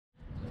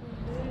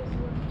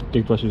que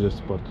é que tu achas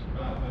deste spot?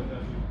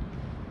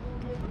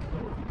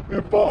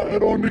 Epá,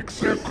 era o único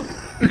seco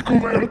e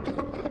coberto.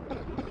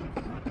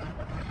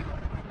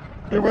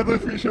 É bem da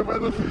ficha, é bem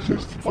da ficha.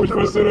 Este depois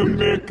vai ser a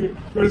meca.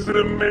 Vai ser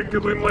a meca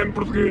do inline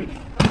português.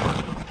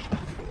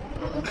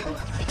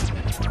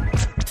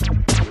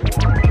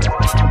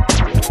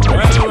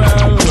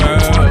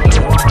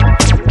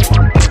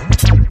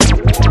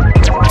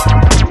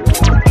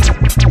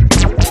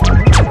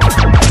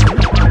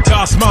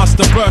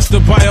 Master burst the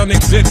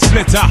bionic zit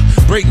splitter.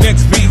 Breakneck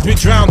speeds, we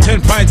drown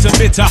 10 pints of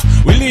bitter.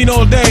 We lean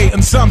all day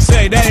and some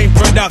say they ain't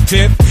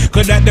productive.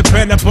 Could that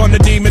depend upon the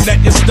demon that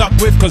you're stuck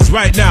with? Cause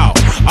right now,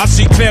 I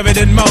see clearer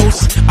than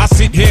most. I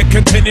sit here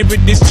contented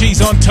with this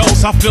cheese on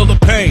toast. I feel the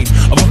pain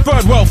of a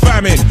third world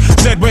famine.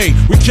 Said wait,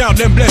 we count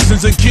them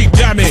blessings and keep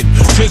jamming.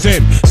 Tis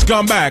him,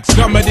 scumbag,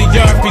 scum of the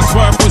earth. His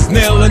worth was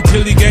nil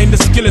until he gained the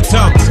skill of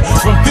tongues.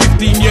 From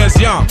 15 years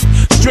young,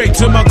 straight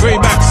to my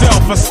greyback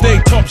self, I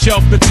stay top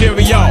shelf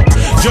material.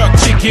 Jerk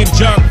chicken,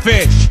 jerk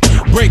fish,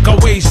 break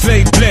away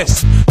slave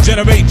bliss.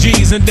 Generate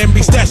G's and then be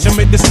stashing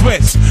with the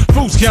Swiss.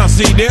 Fools can't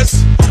see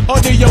this.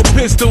 Audio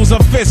pistols,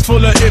 a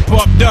fistful of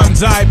hip-hop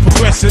duns. I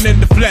progressing in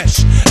the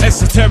flesh.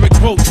 Esoteric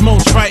quotes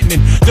most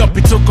frightening.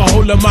 Duppy took a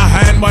hold of my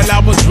hand while I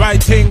was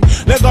writing.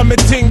 Leg on me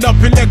ting,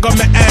 Duppy leg on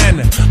me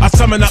hand. I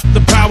summon up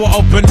the power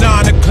of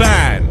Banana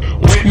Clan.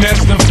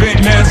 Witness the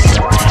fitness,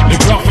 the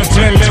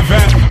Gruffington live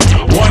at.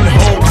 One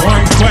hope,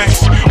 one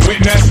quest.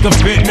 Witness the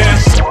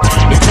fitness,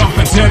 the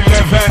Gruffington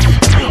live at.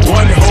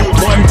 One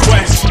hope, one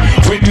quest.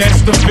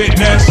 Witness the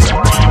fitness,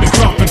 the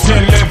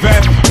Gruffington live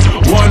at.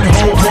 One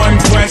hope, one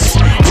quest.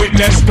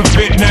 Witness the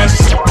fitness,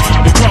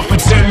 the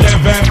Gruffington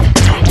live at.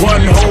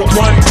 One hope,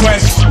 one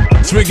quest.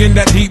 Swigging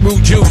that deep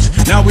root juice.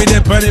 Now we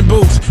there burning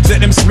boots. Set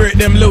them spirit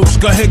them loose.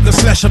 Go ahead, go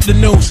slash up the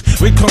news.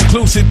 With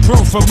conclusive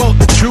proof about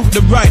the truth,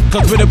 the right.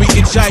 Cause whether we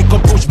hitchhike or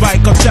push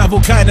bike or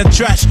travel kind of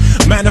trash.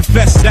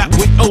 Manifest that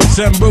with oats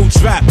and roots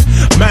rap.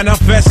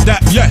 Manifest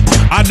that, yeah,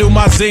 I do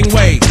my zing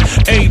way.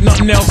 Ain't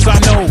nothing else I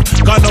know.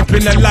 Gone up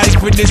in the life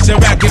with this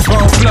ragged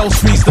bone flow.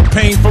 Squeeze the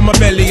pain from my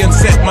belly and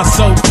set my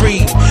soul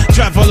free.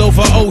 Travel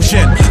over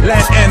ocean,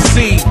 land and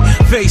sea.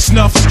 Face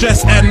enough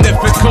stress and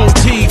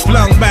difficulty.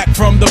 Flung back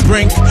from the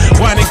brink.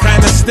 Why they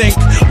kinda stink?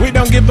 We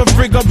don't give a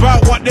frig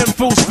about what them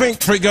fools think.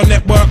 Trigger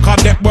network, our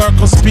network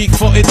will speak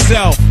for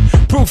itself.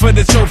 Proof of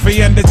the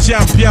trophy and the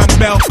champion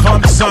belt.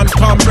 Come sun,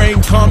 come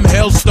rain, come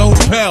hailstone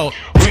pelt.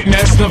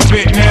 Witness the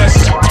fitness,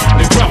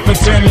 the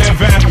Gruffington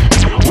live at.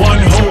 One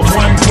hope,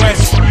 one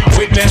quest.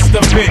 Witness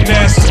the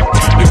fitness,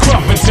 the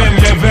Gruffington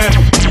live at.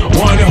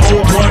 One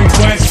hope, one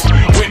quest.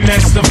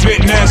 Witness the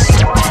fitness,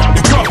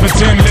 the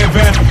Gruffington live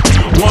at.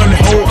 One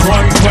hope,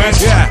 one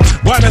quest. Yeah,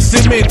 wanna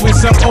submit with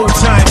some old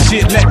time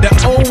shit. Let the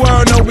old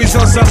world know we's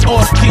on some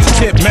off-key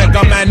tip.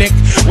 Mega manic.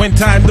 When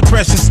time the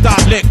pressure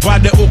start lick. By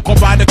the hook or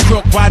by the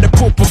crook, by the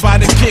poop or by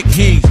the kick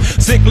heave.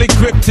 Sickly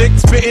cryptic,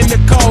 spitting the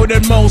code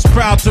and most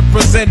proud to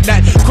present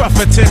that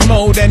Gruffington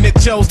mode. And it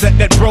shows that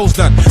bro's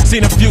done.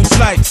 Seen a few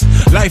slights.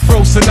 Life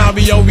row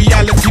scenario,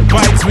 reality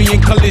bites. We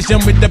in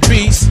collision with the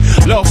beast.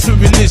 Lost to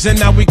religion,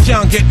 now we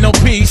can't get no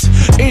peace.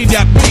 Eat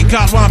that beak,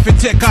 I want for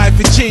tech, I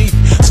for chief.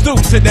 Stoop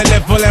to the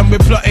level and we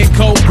plotting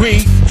cold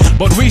grief.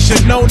 But we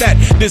should know that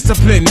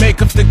discipline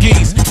make up the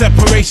geese.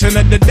 Separation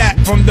of the dat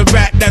from the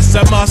rat, that's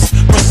a must.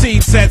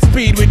 Proceed, set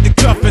speed with the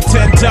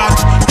Gruffington touch.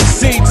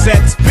 Proceed,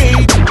 set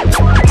speed.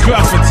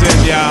 Gruffington,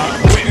 y'all.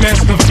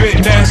 Witness the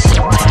fitness,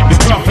 the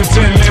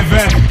Gruffington live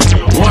at.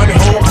 One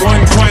hope,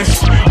 one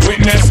quest.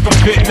 Witness the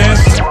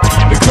fitness,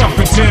 the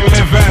Gruffington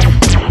live at.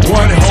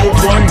 One hope,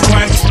 one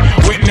quest.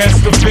 Witness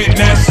the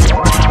fitness,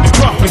 the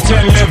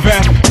Gruffington live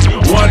at.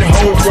 One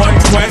hope, one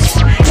quest.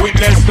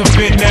 Witness the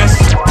fitness,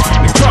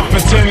 the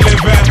Gruffington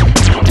live at.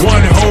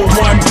 One hope,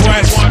 one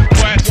quest.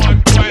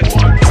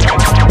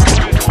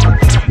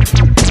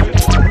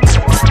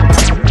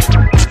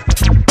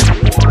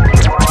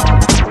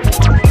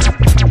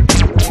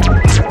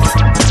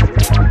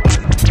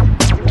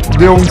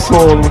 Deu um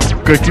solo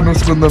aqui no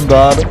segundo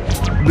andar,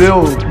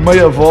 deu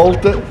meia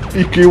volta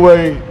e caiu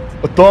em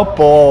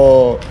top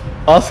ou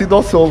ácido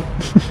ao solo.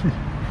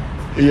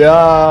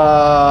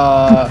 Yeah.